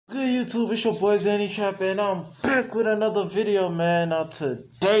YouTube? It's your boy Zanny Trap, and I'm back with another video, man. Now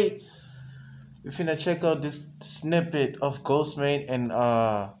today, we're finna check out this snippet of Ghostemane and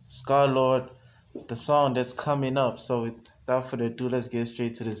Scarlxrd, the song that's coming up. So without further ado, let's get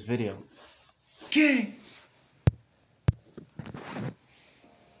straight to this video. Gang!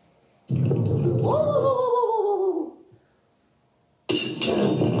 Whoa.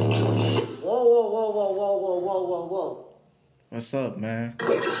 What's up, man?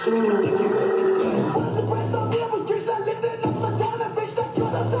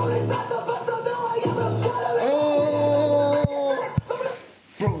 Oh,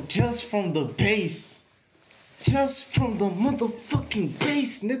 bro, just from the bass, just from the motherfucking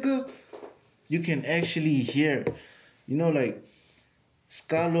bass, nigga, you can actually hear, you know, like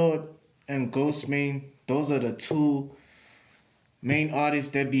Scarlxrd and Ghostemane. Those are the two main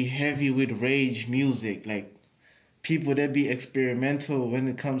artists that be heavy with rage music, like people that be experimental when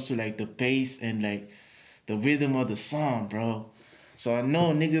it comes to like the bass and like the rhythm of the song, bro. So I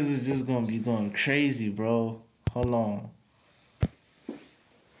know niggas is just gonna be going crazy, bro. Hold on.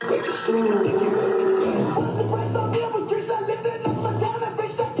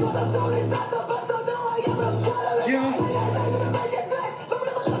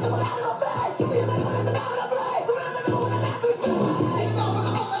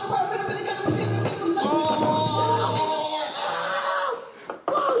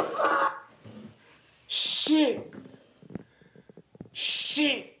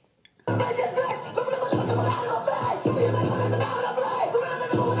 Shit.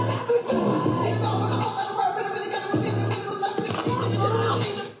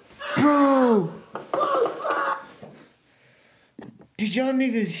 Bro. Did y'all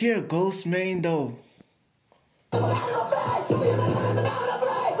niggas hear Ghostemane though?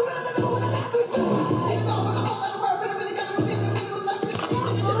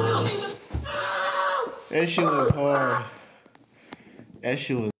 That shit was hard. That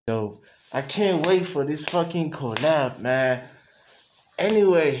shit was dope. I can't wait for this fucking collab, man.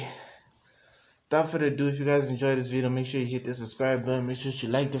 Anyway, without further ado, if you guys enjoyed this video, make sure you hit the subscribe button. Make sure you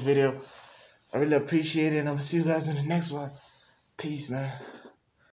like the video. I really appreciate it, and I'm gonna see you guys in the next one. Peace, man.